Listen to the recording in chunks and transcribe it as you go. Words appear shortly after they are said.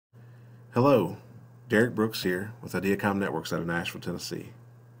Hello, Derek Brooks here with Ideacom Networks out of Nashville, Tennessee.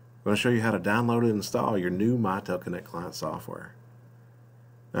 I'm going to show you how to download and install your new Mitel Connect client software.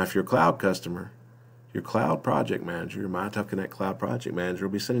 Now, if you're a cloud customer, your Cloud Project Manager, your Mitel Connect Cloud Project Manager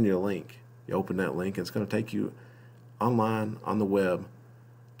will be sending you a link. You open that link and it's going to take you online on the web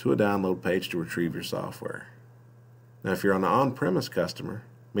to a download page to retrieve your software. Now, if you're an on-premise customer,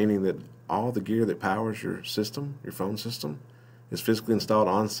 meaning that all the gear that powers your system, your phone system, is physically installed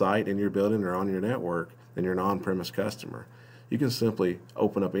on site in your building or on your network, then you're an on-premise customer. You can simply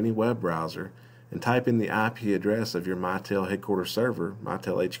open up any web browser and type in the IP address of your Mitel headquarters server,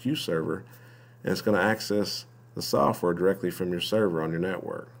 Mitel HQ server, and it's going to access the software directly from your server on your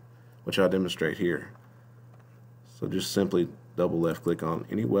network, which I'll demonstrate here. So just simply double left click on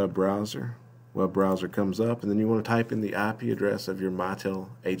any web browser. Web browser comes up, and then you want to type in the IP address of your Mitel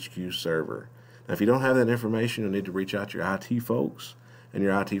HQ server. Now, if you don't have that information, you'll need to reach out to your IT folks, and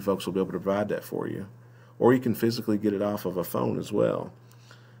your IT folks will be able to provide that for you. Or you can physically get it off of a phone as well,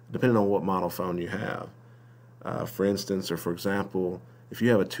 depending on what model phone you have. For instance, or for example, if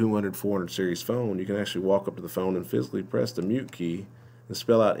you have a 200, 400 series phone, you can actually walk up to the phone and physically press the mute key and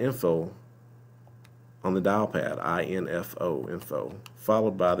spell out info on the dial pad, I-N-F-O, info,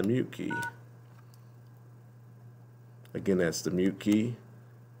 followed by the mute key. Again, that's the mute key,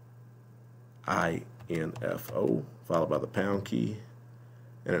 I-N-F-O, followed by the pound key.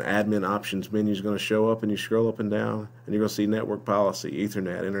 And an admin options menu is going to show up, and you scroll up and down, and you're going to see network policy,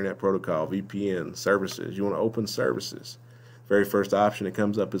 Ethernet, Internet Protocol, VPN, services. You want to open services. Very first option that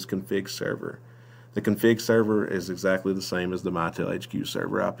comes up is config server. The config server is exactly the same as the Mitel HQ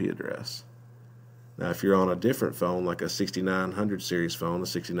server IP address. Now, if you're on a different phone, like a 6900 series phone, the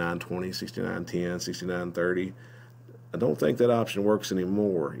 6920, 6910, 6930, I don't think that option works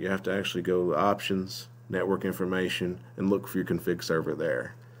anymore. You have to actually go to options, network information, and look for your config server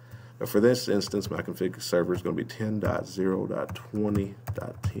there. But for this instance, my config server is going to be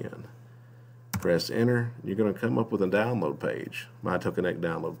 10.0.20.10. Press enter. You're going to come up with a download page, Mitel Connect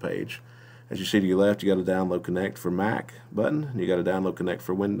download page. As you see to your left, you got a download Connect for Mac button, and you got a download Connect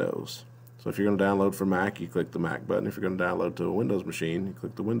for Windows. So if you're going to download for Mac, you click the Mac button. If you're going to download to a Windows machine, you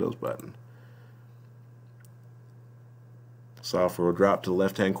click the Windows button. Software will drop to the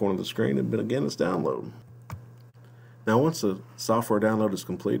left-hand corner of the screen and begin its download. Now, once the software download is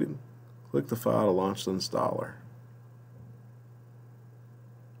completed, click the file to launch the installer.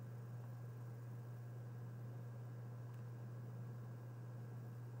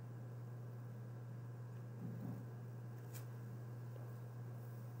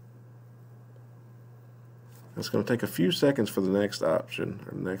 It's going to take a few seconds for the next option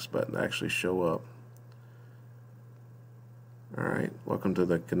or the next button to actually show up. Alright, welcome to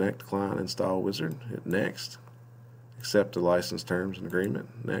the Connect Client Install Wizard. Hit Next. Accept the license terms and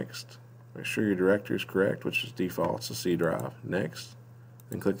agreement. Next. Make sure your directory is correct, which is default, it's a C drive. Next.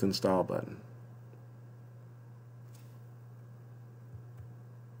 Then click the Install button.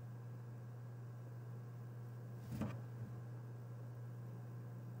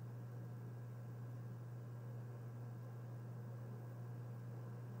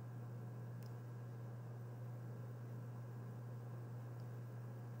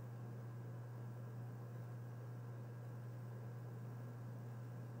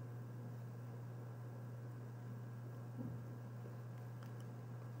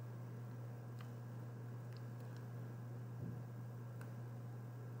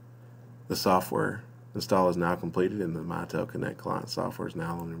 The software install is now completed, and the Mitel Connect client software is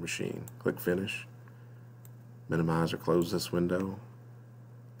now on your machine. Click Finish. Minimize or close this window.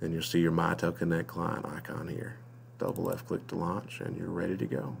 Then you'll see your Mitel Connect client icon here. Double left click to launch, and you're ready to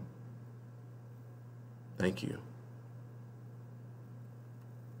go. Thank you.